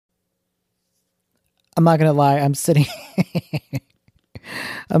I'm not gonna lie. I'm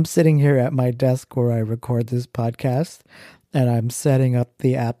sitting here at my desk where I record this podcast, and I'm setting up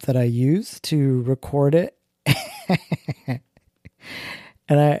the app that I use to record it.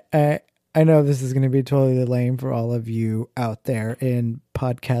 And I know this is going to be totally lame for all of you out there in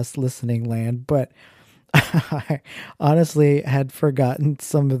podcast listening land, but I honestly had forgotten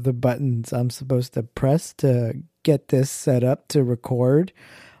some of the buttons I'm supposed to press to get this set up to record.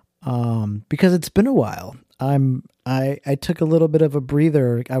 Because it's been a while. I took a little bit of a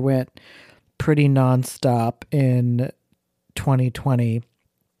breather. I went pretty nonstop in 2020.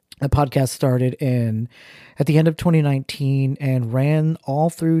 The podcast started in at the end of 2019 and ran all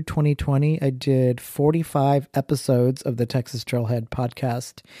through 2020. I did 45 episodes of the Texas Trailhead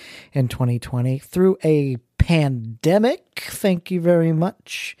podcast in 2020 through a pandemic. Thank you very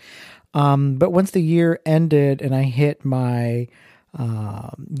much. But once the year ended and I hit my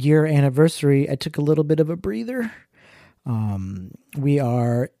year anniversary, I took a little bit of a breather. We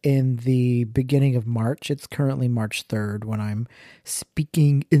are in the beginning of March. It's currently March 3rd when I'm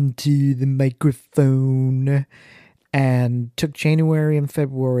speaking into the microphone, and took January and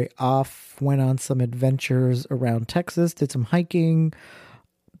February off, went on some adventures around Texas, did some hiking.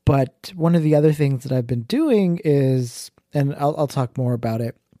 But one of the other things that I've been doing is, and I'll talk more about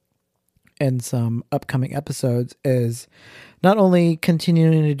it in some upcoming episodes, is not only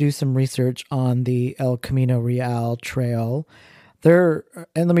continuing to do some research on the El Camino Real trail there.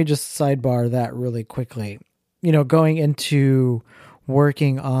 And let me just sidebar that really quickly. Going into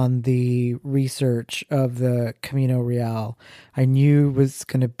working on the research of the Camino Real, I knew was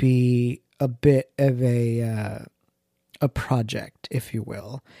going to be a bit of a project, if you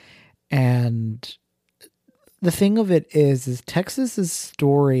will. And the thing of it is Texas's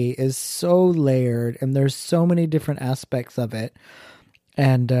story is so layered, and there's so many different aspects of it.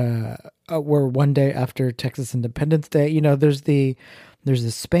 And we're one day after Texas Independence Day. There's the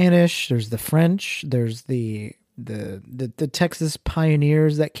Spanish, there's the French, there's the Texas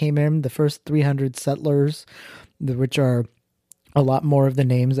pioneers that came in, the first 300 settlers, which are a lot more of the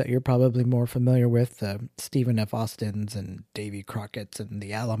names that you're probably more familiar with, Stephen F. Austin's and Davy Crockett's and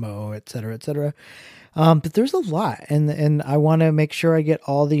the Alamo, et cetera, et cetera. But there's a lot, and I want to make sure I get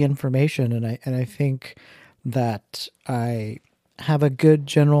all the information, and I think that I have a good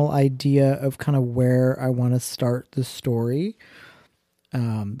general idea of kind of where I want to start the story.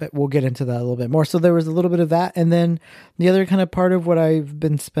 But we'll get into that a little bit more. So there was a little bit of that, and then the other kind of part of what I've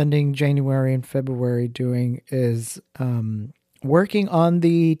been spending January and February doing is working on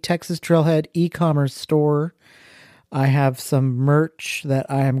the Texas Trailhead e-commerce store. I have some merch that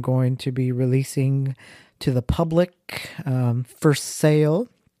I am going to be releasing to the public for sale.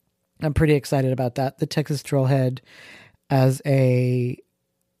 I'm pretty excited about that. The Texas Trailhead as a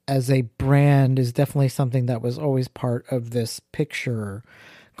brand is definitely something that was always part of this picture.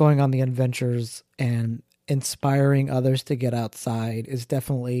 Going on the adventures and inspiring others to get outside is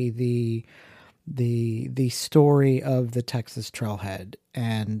definitely the story of the Texas Trailhead.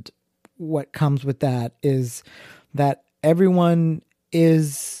 And what comes with that is that everyone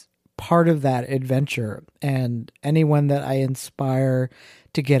is part of that adventure, and anyone that I inspire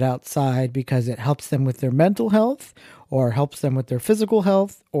to get outside because it helps them with their mental health or helps them with their physical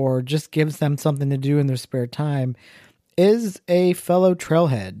health or just gives them something to do in their spare time is a fellow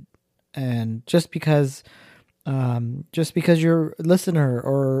trailhead. And just because you're a listener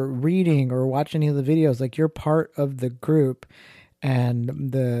or reading or watch any of the videos, like, you're part of the group, and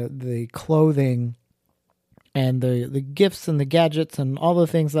the clothing and the gifts and the gadgets and all the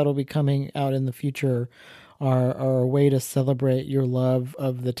things that'll be coming out in the future are a way to celebrate your love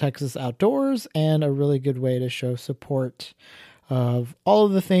of the Texas outdoors, and a really good way to show support of all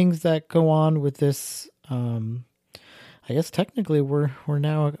of the things that go on with this. I guess technically we're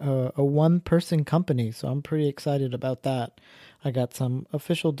now a one-person company, so I'm pretty excited about that. I got some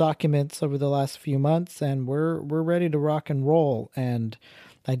official documents over the last few months, and we're ready to rock and roll. And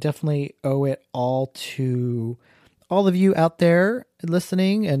I definitely owe it all to all of you out there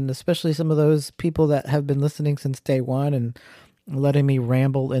listening, and especially some of those people that have been listening since day one and letting me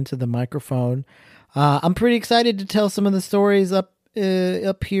ramble into the microphone. I'm pretty excited to tell some of the stories up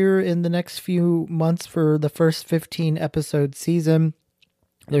here in the next few months for the first 15 episode season.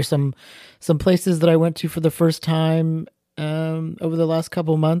 There's some places that I went to for the first time over the last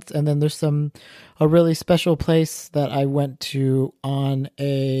couple months, and then there's a really special place that I went to on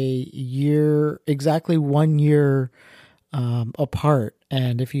exactly 1 year apart.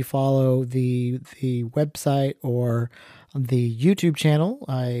 And if you follow the website or the YouTube channel,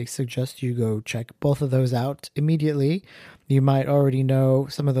 I suggest you go check both of those out immediately. You might already know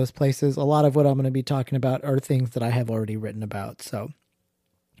some of those places. A lot of what I'm going to be talking about are things that I have already written about. So,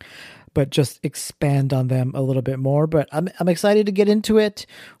 but just expand on them a little bit more. But I'm excited to get into it.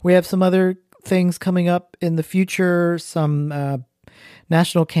 We have some other things coming up in the future. Some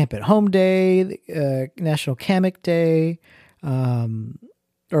National Camp at Home Day, National Kamek Day,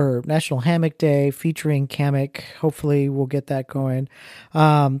 or National Hammock Day featuring Kamek. Hopefully we'll get that going.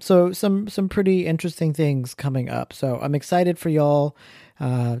 So some pretty interesting things coming up. So I'm excited for y'all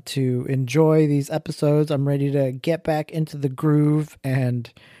to enjoy these episodes. I'm ready to get back into the groove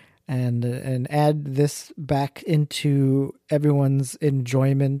and add this back into everyone's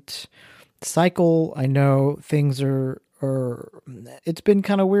enjoyment cycle. I know things are it's been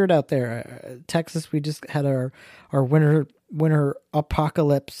kind of weird out there. Texas, we just had our winter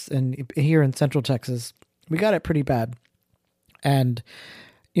apocalypse, and here in Central Texas, we got it pretty bad. And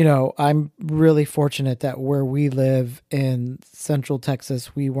I'm really fortunate that where we live in Central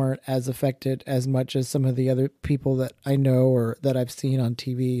Texas, we weren't as affected as much as some of the other people that I know or that I've seen on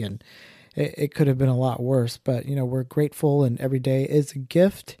TV, and it could have been a lot worse. But we're grateful, and every day is a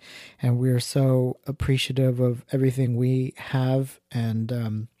gift, and we're so appreciative of everything we have.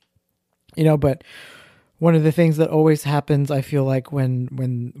 And but one of the things that always happens, I feel like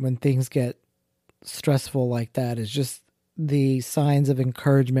when things get stressful like that, is just the signs of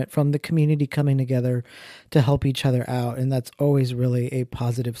encouragement from the community coming together to help each other out. And that's always really a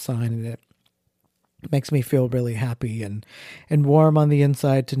positive sign. And it makes me feel really happy and warm on the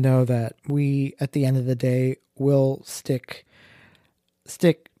inside to know that we, at the end of the day, will stick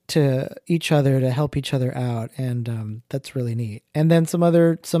to each other to help each other out. And that's really neat. And then some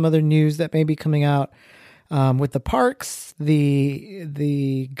other news that may be coming out with the parks.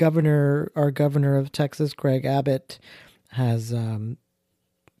 The governor, our governor of Texas, Greg Abbott, has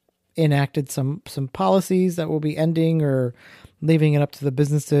enacted some policies that will be ending or leaving it up to the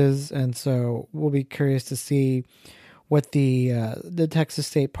businesses. And so we'll be curious to see what the Texas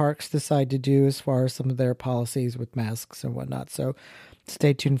State Parks decide to do as far as some of their policies with masks and whatnot. So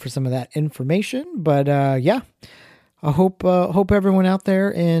stay tuned for some of that information. But I hope everyone out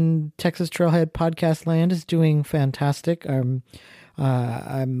there in Texas Trailhead podcast land is doing fantastic. I'm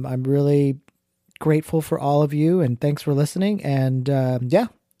really grateful for all of you, and thanks for listening. And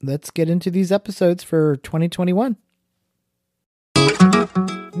let's get into these episodes for 2021.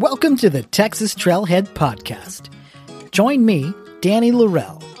 Welcome to the Texas Trailhead Podcast. Join me, Danny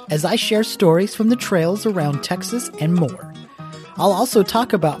Laurel, as I share stories from the trails around Texas and more. I'll also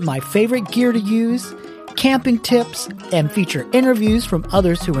talk about my favorite gear to use, camping tips, and feature interviews from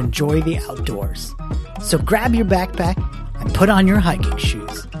others who enjoy the outdoors. So grab your backpack and put on your hiking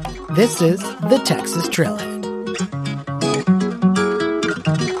shoes. This is the Texas Trailhead.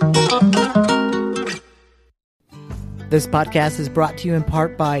 This podcast is brought to you in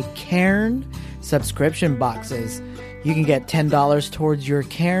part by Cairn subscription boxes. You can get $10 towards your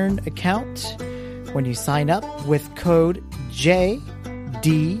Cairn account when you sign up with code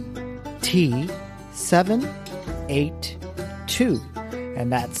JDT782.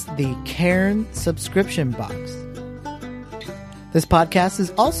 And that's the Cairn subscription box. This podcast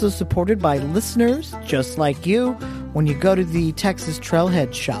is also supported by listeners just like you. When you go to the Texas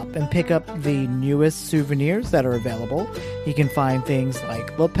Trailhead shop and pick up the newest souvenirs that are available, you can find things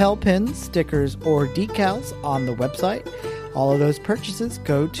like lapel pins, stickers, or decals on the website. All of those purchases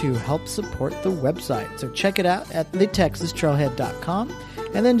go to help support the website. So check it out at thetexastrailhead.com,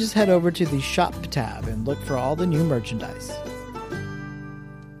 and then just head over to the shop tab and look for all the new merchandise.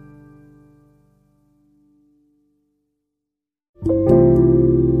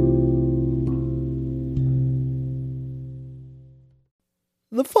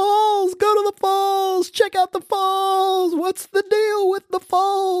 The falls! Go to the falls! Check out the falls! What's the deal with the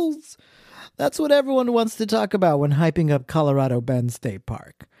falls? That's what everyone wants to talk about when hyping up Colorado Bend State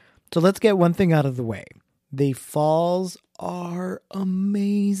Park. So let's get one thing out of the way. The falls are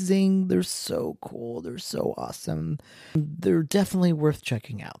amazing. They're so cool. They're so awesome. They're definitely worth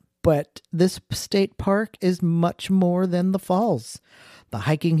checking out. But this state park is much more than the falls. The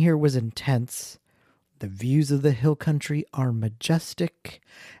hiking here was intense. The views of the hill country are majestic,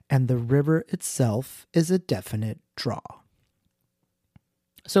 and the river itself is a definite draw.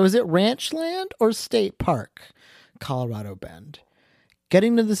 So is it ranch land or state park, Colorado Bend?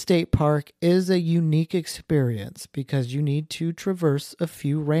 Getting to the state park is a unique experience because you need to traverse a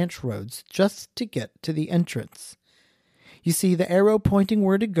few ranch roads just to get to the entrance. You see the arrow pointing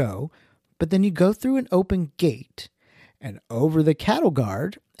where to go, but then you go through an open gate and over the cattle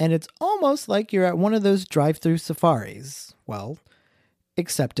guard, and it's almost like you're at one of those drive-through safaris. Well,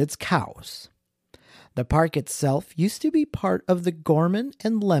 except it's cows. The park itself used to be part of the Gorman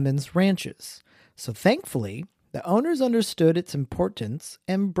and Lemons ranches, so thankfully, the owners understood its importance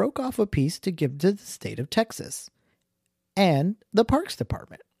and broke off a piece to give to the state of Texas and the Parks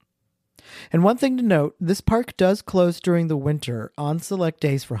Department. And one thing to note, this park does close during the winter on select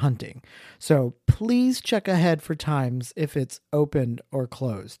days for hunting, so please check ahead for times if it's open or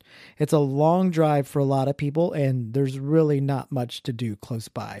closed. It's a long drive for a lot of people, and there's really not much to do close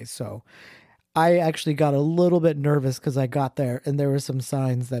by, so I actually got a little bit nervous because I got there and there were some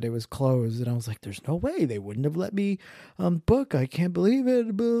signs that it was closed, and I was like, "There's no way they wouldn't have let me book. I can't believe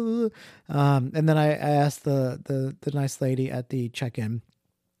it." Blah, blah, blah. And then I asked the nice lady at the check-in,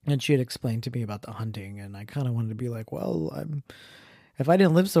 and she had explained to me about the hunting, and I kind of wanted to be like, "Well, if I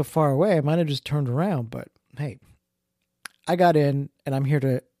didn't live so far away, I might have just turned around." But hey, I got in, and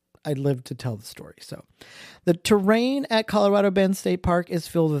I lived to tell the story. So the terrain at Colorado Bend State Park is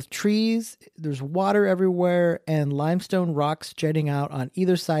filled with trees. There's water everywhere and limestone rocks jutting out on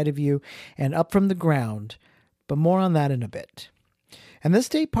either side of you and up from the ground, but more on that in a bit. And this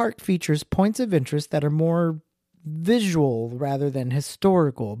state park features points of interest that are more visual rather than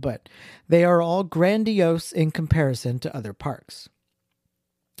historical, but they are all grandiose in comparison to other parks.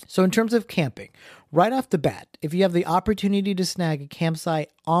 So in terms of camping, right off the bat, if you have the opportunity to snag a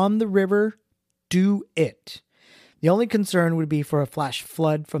campsite on the river, do it. The only concern would be for a flash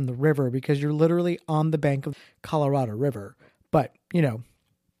flood from the river because you're literally on the bank of Colorado River. But,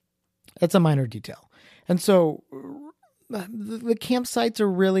 that's a minor detail. And so the campsites are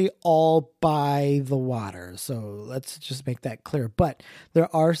really all by the water. So let's just make that clear. But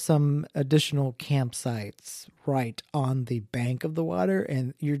there are some additional campsites right on the bank of the water.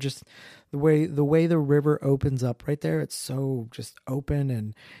 And you're just, the way the river opens up right there, it's so just open.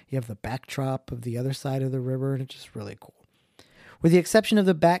 And you have the backdrop of the other side of the river. And it's just really cool. With the exception of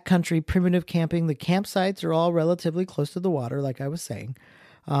the backcountry primitive camping, the campsites are all relatively close to the water, like I was saying.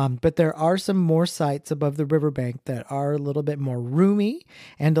 But there are some more sites above the riverbank that are a little bit more roomy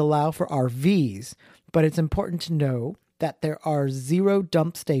and allow for RVs. But it's important to know that there are 0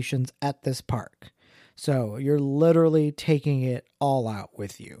 dump stations at this park. So you're literally taking it all out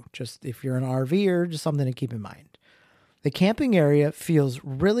with you. Just if you're an RVer, just something to keep in mind. The camping area feels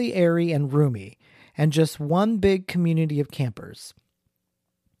really airy and roomy, and just one big community of campers.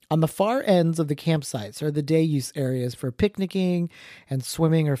 On the far ends of the campsites are the day use areas for picnicking and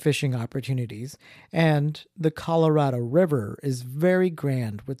swimming or fishing opportunities, and the Colorado River is very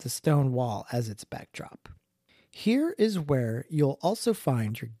grand with the stone wall as its backdrop. Here is where you'll also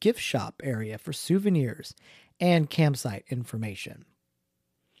find your gift shop area for souvenirs and campsite information.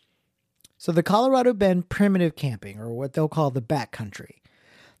 So the Colorado Bend primitive camping, or what they'll call the backcountry.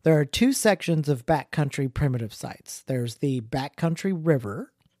 There are 2 sections of backcountry primitive sites. There's the Backcountry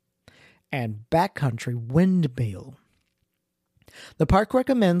River and Backcountry Windmill. The park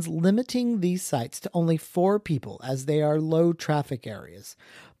recommends limiting these sites to only 4 people as they are low traffic areas,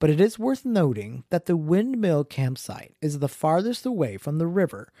 but it is worth noting that the Windmill campsite is the farthest away from the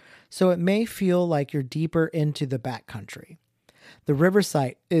river, so it may feel like you're deeper into the backcountry. The river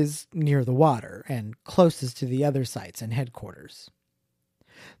site is near the water and closest to the other sites and headquarters.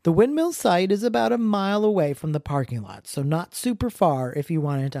 The Windmill site is about a mile away from the parking lot, so not super far if you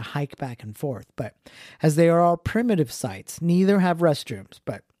wanted to hike back and forth. But as they are all primitive sites, neither have restrooms,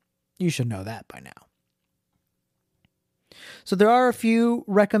 but you should know that by now. So there are a few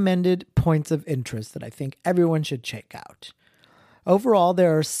recommended points of interest that I think everyone should check out. Overall,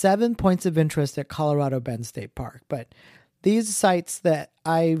 there are 7 points of interest at Colorado Bend State Park, but these sites that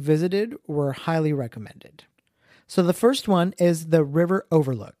I visited were highly recommended. So the first one is the River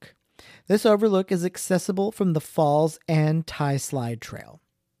Overlook. This overlook is accessible from the falls and Tie Slide Trail.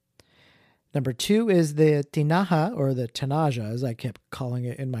 Number 2 is the Tinaja, or the Tanaja, as I kept calling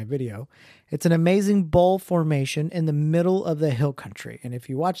it in my video. It's an amazing bowl formation in the middle of the hill country. And if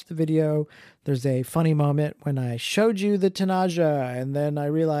you watch the video, there's a funny moment when I showed you the Tanaja, and then I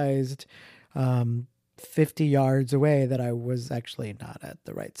realized 50 yards away that I was actually not at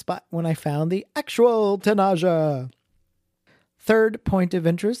the right spot when I found the actual Tanaja. Third point of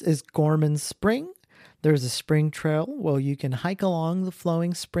interest is Gorman Spring. There's a spring trail where you can hike along the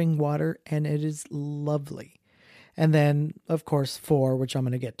flowing spring water, and it is lovely. And then, of course, 4, which I'm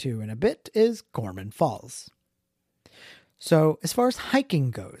going to get to in a bit, is Gorman Falls. So as far as hiking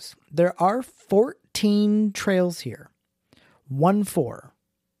goes, there are 14 trails here.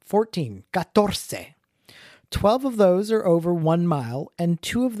 14. 12 of those are over 1 mile, and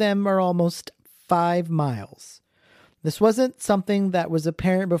 2 of them are almost 5 miles. This wasn't something that was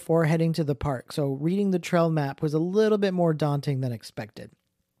apparent before heading to the park, so reading the trail map was a little bit more daunting than expected.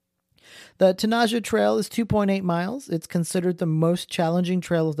 The Tanaja Trail is 2.8 miles. It's considered the most challenging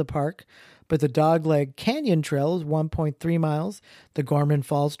trail of the park, but the Dogleg Canyon Trail is 1.3 miles, the Gorman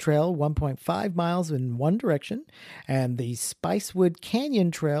Falls Trail 1.5 miles in one direction, and the Spicewood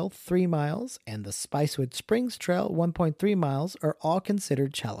Canyon Trail 3 miles, and the Spicewood Springs Trail 1.3 miles are all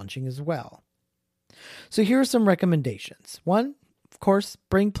considered challenging as well. So here are some recommendations. One, of course,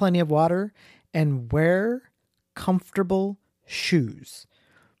 bring plenty of water and wear comfortable shoes.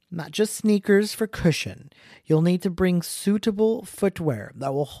 Not just sneakers for cushion. You'll need to bring suitable footwear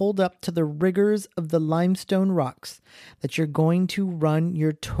that will hold up to the rigors of the limestone rocks that you're going to run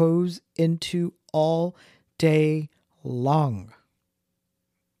your toes into all day long.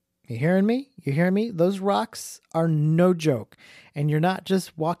 You hearing me? You hearing me? Those rocks are no joke. And you're not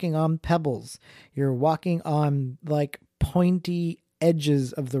just walking on pebbles. You're walking on like pointy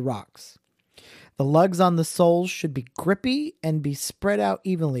edges of the rocks. The lugs on the soles should be grippy and be spread out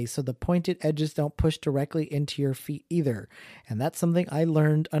evenly so the pointed edges don't push directly into your feet either. And that's something I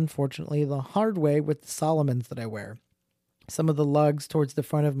learned, unfortunately, the hard way with the Salomons that I wear. Some of the lugs towards the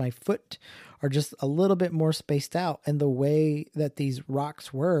front of my foot are just a little bit more spaced out. And the way that these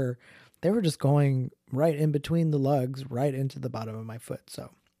rocks were, they were just going right in between the lugs, right into the bottom of my foot. So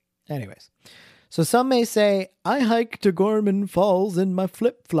anyways, so some may say, I hike to Gorman Falls in my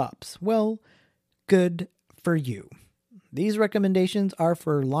flip-flops. Well, good for you. These recommendations are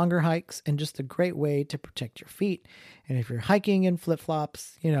for longer hikes and just a great way to protect your feet. And if you're hiking in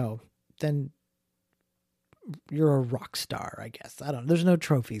flip-flops, then you're a rock star, I guess. I don't know. There's no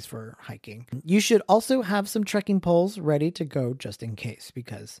trophies for hiking. You should also have some trekking poles ready to go just in case,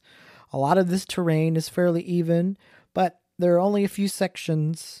 because a lot of this terrain is fairly even, but there are only a few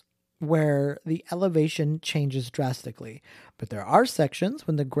sections where the elevation changes drastically. But there are sections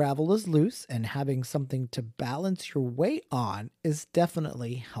when the gravel is loose, and having something to balance your weight on is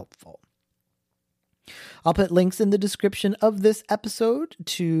definitely helpful. I'll put links in the description of this episode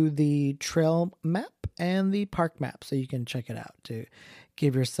to the trail map and the park map so you can check it out to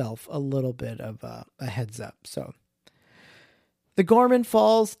give yourself a little bit of a heads up. So the Gorman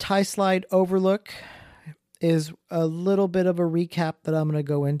Falls Tie Slide Overlook is a little bit of a recap that I'm going to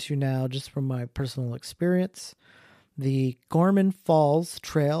go into now just from my personal experience. The Gorman Falls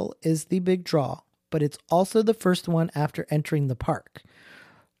Trail is the big draw, but it's also the first one after entering the park.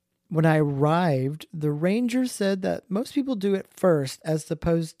 When I arrived, the ranger said that most people do it first as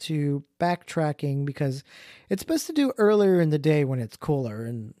opposed to backtracking because it's supposed to do earlier in the day when it's cooler.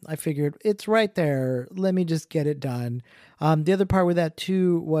 And I figured it's right there. Let me just get it done. The other part with that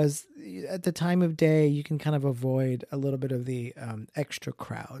too was at the time of day, you can kind of avoid a little bit of the extra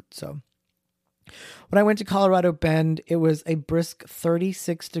crowd. So when I went to Colorado Bend, it was a brisk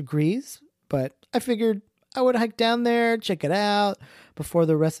 36 degrees, but I figured I would hike down there, check it out before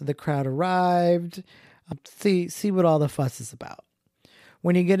the rest of the crowd arrived, see what all the fuss is about.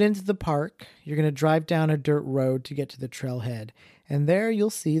 When you get into the park, you're going to drive down a dirt road to get to the trailhead, and there you'll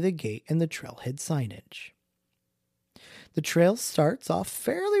see the gate and the trailhead signage. The trail starts off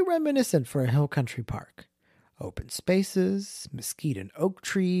fairly reminiscent for a hill country park. Open spaces, mesquite and oak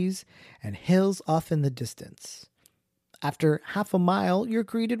trees, and hills off in the distance. After half a mile, you're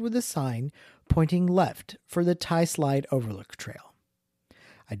greeted with a sign pointing left for the Tie Slide Overlook Trail.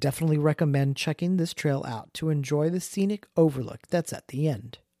 I definitely recommend checking this trail out to enjoy the scenic overlook that's at the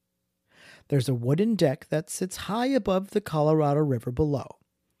end. There's a wooden deck that sits high above the Colorado River below.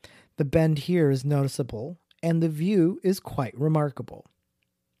 The bend here is noticeable, and the view is quite remarkable.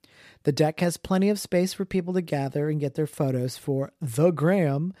 The deck has plenty of space for people to gather and get their photos for the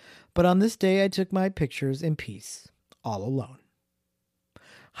gram, but on this day I took my pictures in peace, all alone.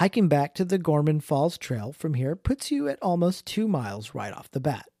 Hiking back to the Gorman Falls Trail from here puts you at almost 2 miles right off the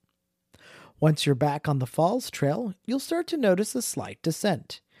bat. Once you're back on the Falls Trail, you'll start to notice a slight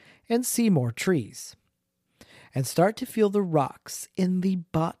descent and see more trees. And start to feel the rocks in the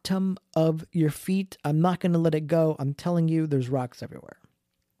bottom of your feet. I'm not going to let it go. I'm telling you, there's rocks everywhere.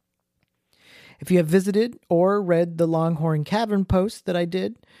 If you have visited or read the Longhorn Cavern post that I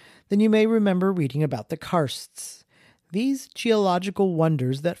did, then you may remember reading about the karsts. These geological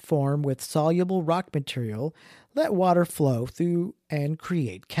wonders that form with soluble rock material let water flow through and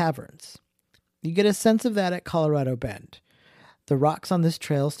create caverns. You get a sense of that at Colorado Bend. The rocks on this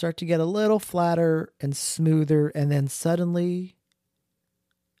trail start to get a little flatter and smoother, and then suddenly,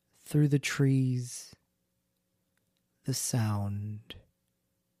 through the trees, the sound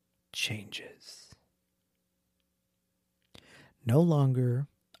changes. No longer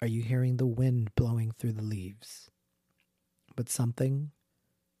are you hearing the wind blowing through the leaves, but something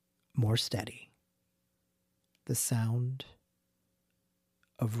more steady. The sound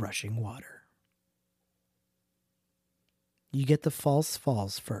of rushing water. You get the false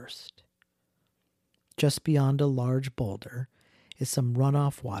falls first. Just beyond a large boulder is some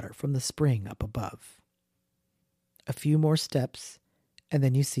runoff water from the spring up above. A few more steps, and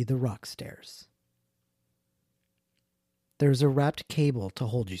then you see the rock stairs. There's a wrapped cable to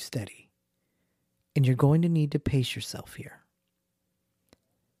hold you steady, and you're going to need to pace yourself here.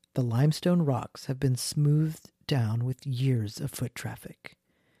 The limestone rocks have been smoothed down with years of foot traffic,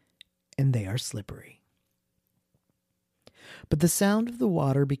 and they are slippery. But the sound of the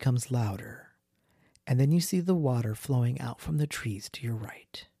water becomes louder, and then you see the water flowing out from the trees to your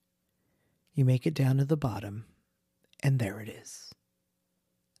right. You make it down to the bottom, and there it is.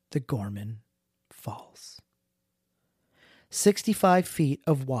 The Gorman Falls. 65 feet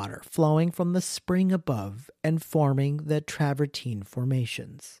of water flowing from the spring above and forming the travertine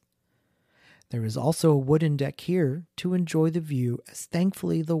formations. There is also a wooden deck here to enjoy the view, as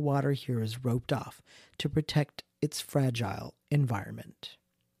thankfully the water here is roped off to protect its fragile environment.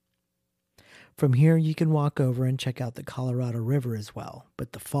 From here you can walk over and check out the Colorado River as well,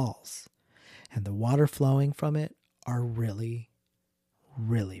 but the falls and the water flowing from it are really,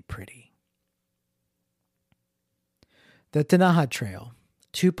 really pretty. The Tenaya Trail,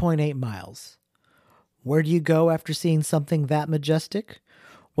 2.8 miles. Where do you go after seeing something that majestic?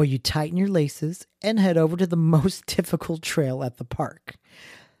 Well, you tighten your laces and head over to the most difficult trail at the park.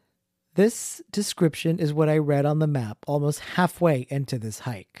 This description is what I read on the map almost halfway into this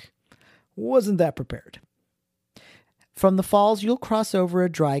hike. Wasn't that prepared. From the falls, you'll cross over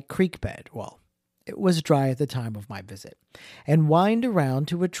a dry creek bed. Well, it was dry at the time of my visit, and wind around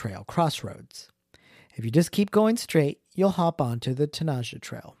to a trail crossroads. If you just keep going straight, you'll hop onto the Tenaya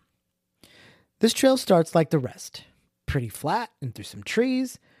Trail. This trail starts like the rest, pretty flat and through some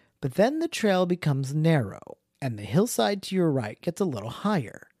trees, but then the trail becomes narrow, and the hillside to your right gets a little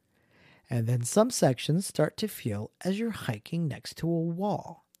higher. And then some sections start to feel as you're hiking next to a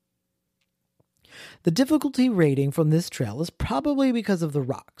wall. The difficulty rating from this trail is probably because of the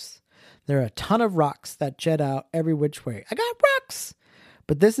rocks. There are a ton of rocks that jet out every which way. I got rocks!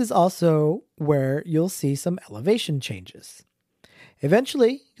 But this is also where you'll see some elevation changes.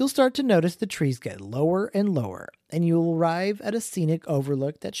 Eventually, you'll start to notice the trees get lower and lower, and you'll arrive at a scenic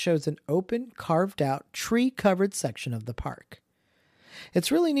overlook that shows an open, carved-out, tree-covered section of the park.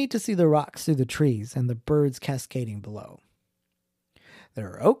 It's really neat to see the rocks through the trees and the birds cascading below.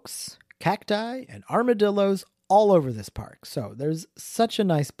 There are oaks, cacti, and armadillos all over this park, so there's such a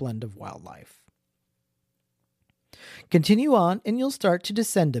nice blend of wildlife. Continue on and you'll start to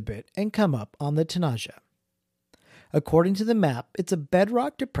descend a bit and come up on the Tenaya. According to the map, it's a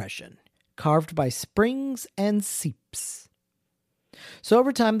bedrock depression carved by springs and seeps. So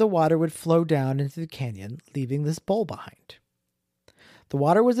over time, the water would flow down into the canyon, leaving this bowl behind. The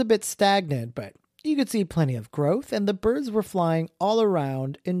water was a bit stagnant, but you could see plenty of growth, and the birds were flying all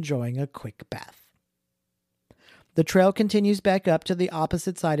around, enjoying a quick bath. The trail continues back up to the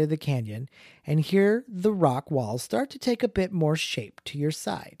opposite side of the canyon, and here the rock walls start to take a bit more shape to your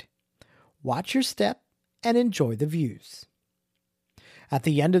side. Watch your step and enjoy the views. At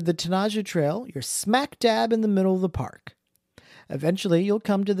the end of the Tenaya Trail, you're smack dab in the middle of the park. Eventually, you'll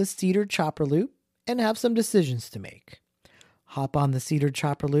come to the Cedar Chopper Loop and have some decisions to make. Hop on the Cedar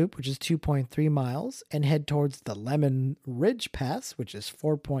Chopper Loop, which is 2.3 miles, and head towards the Lemon Ridge Pass, which is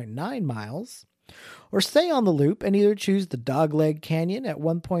 4.9 miles. Or stay on the loop and either choose the Dogleg Canyon at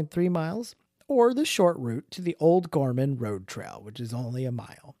 1.3 miles or the short route to the Old Gorman Road Trail, which is only a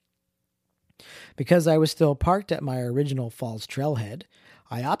mile. Because I was still parked at my original Falls trailhead,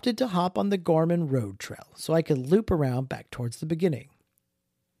 I opted to hop on the Gorman Road Trail so I could loop around back towards the beginning.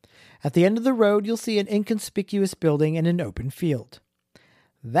 At the end of the road, you'll see an inconspicuous building in an open field.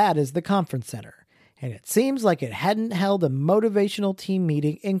 That is the conference center, and it seems like it hadn't held a motivational team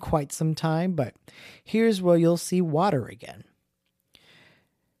meeting in quite some time, but here's where you'll see water again.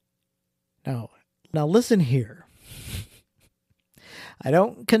 Now listen here. I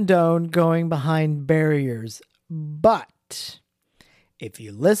don't condone going behind barriers, but if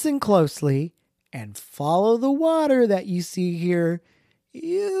you listen closely and follow the water that you see here,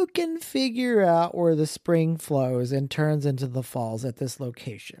 you can figure out where the spring flows and turns into the falls at this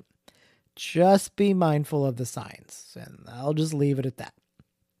location. Just be mindful of the signs, and I'll just leave it at that.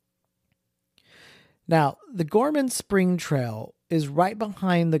 Now, the Gorman Spring Trail is right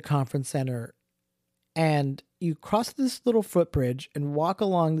behind the conference center, and you cross this little footbridge and walk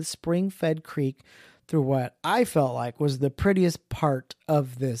along the spring-fed creek through what I felt like was the prettiest part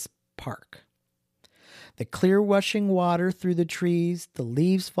of this park. The clear rushing water through the trees, the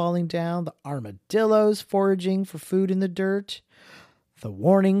leaves falling down, the armadillos foraging for food in the dirt. The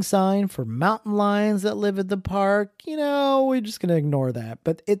warning sign for mountain lions that live at the park, we're just going to ignore that.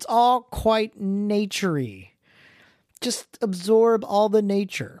 But it's all quite naturey. Just absorb all the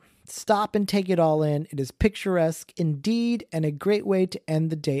nature. Stop and take it all in. It is picturesque indeed and a great way to end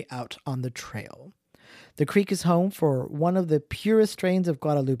the day out on the trail. The creek is home for one of the purest strains of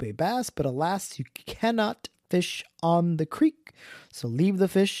Guadalupe bass, but alas, you cannot fish on the creek, so leave the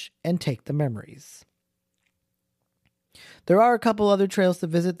fish and take the memories. There are a couple other trails to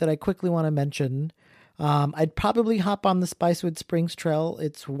visit that I quickly want to mention. I'd probably hop on the Spicewood Springs Trail.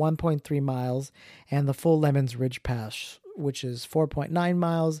 It's 1.3 miles, and the Full Lemons Ridge Pass, which is 4.9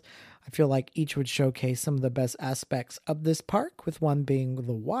 miles. I feel like each would showcase some of the best aspects of this park, with one being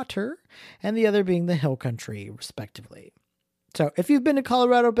the water and the other being the hill country, respectively. So if you've been to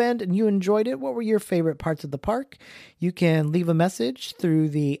Colorado Bend and you enjoyed it, what were your favorite parts of the park? You can leave a message through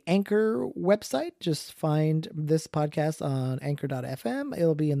the Anchor website. Just find this podcast on anchor.fm.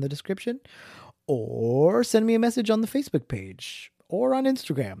 It'll be in the description. Or send me a message on the Facebook page or on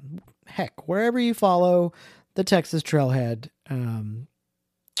Instagram. Heck, wherever you follow the Texas Trailhead.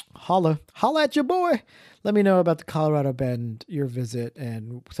 Holla at your boy. Let me know about the Colorado Bend, your visit,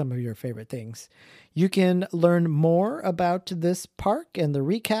 and some of your favorite things. You can learn more about this park and the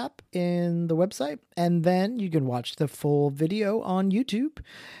recap in the website, and then you can watch the full video on YouTube.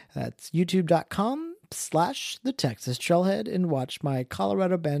 That's youtube.com/The Texas Trailhead and watch my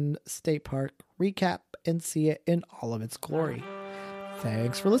Colorado Bend State Park recap and see it in all of its glory.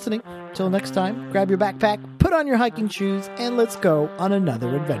 Thanks for listening. Till next time, grab your backpack, put on your hiking shoes, and let's go on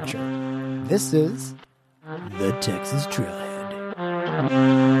another adventure. This is The Texas Trailhead.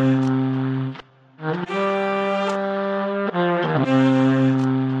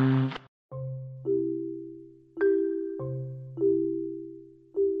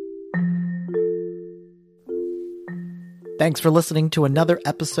 Thanks for listening to another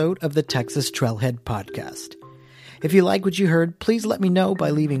episode of the Texas Trailhead Podcast. If you like what you heard, please let me know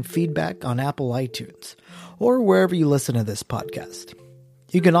by leaving feedback on Apple iTunes or wherever you listen to this podcast.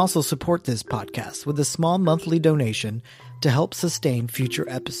 You can also support this podcast with a small monthly donation to help sustain future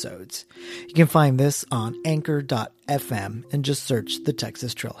episodes. You can find this on anchor.fm and just search The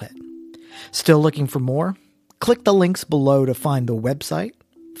Texas Trailhead. Still looking for more? Click the links below to find the website,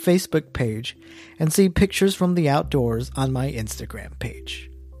 Facebook page, and see pictures from the outdoors on my Instagram page.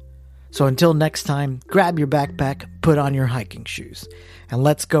 So until next time, grab your backpack, put on your hiking shoes, and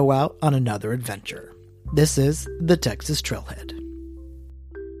let's go out on another adventure. This is The Texas Trailhead.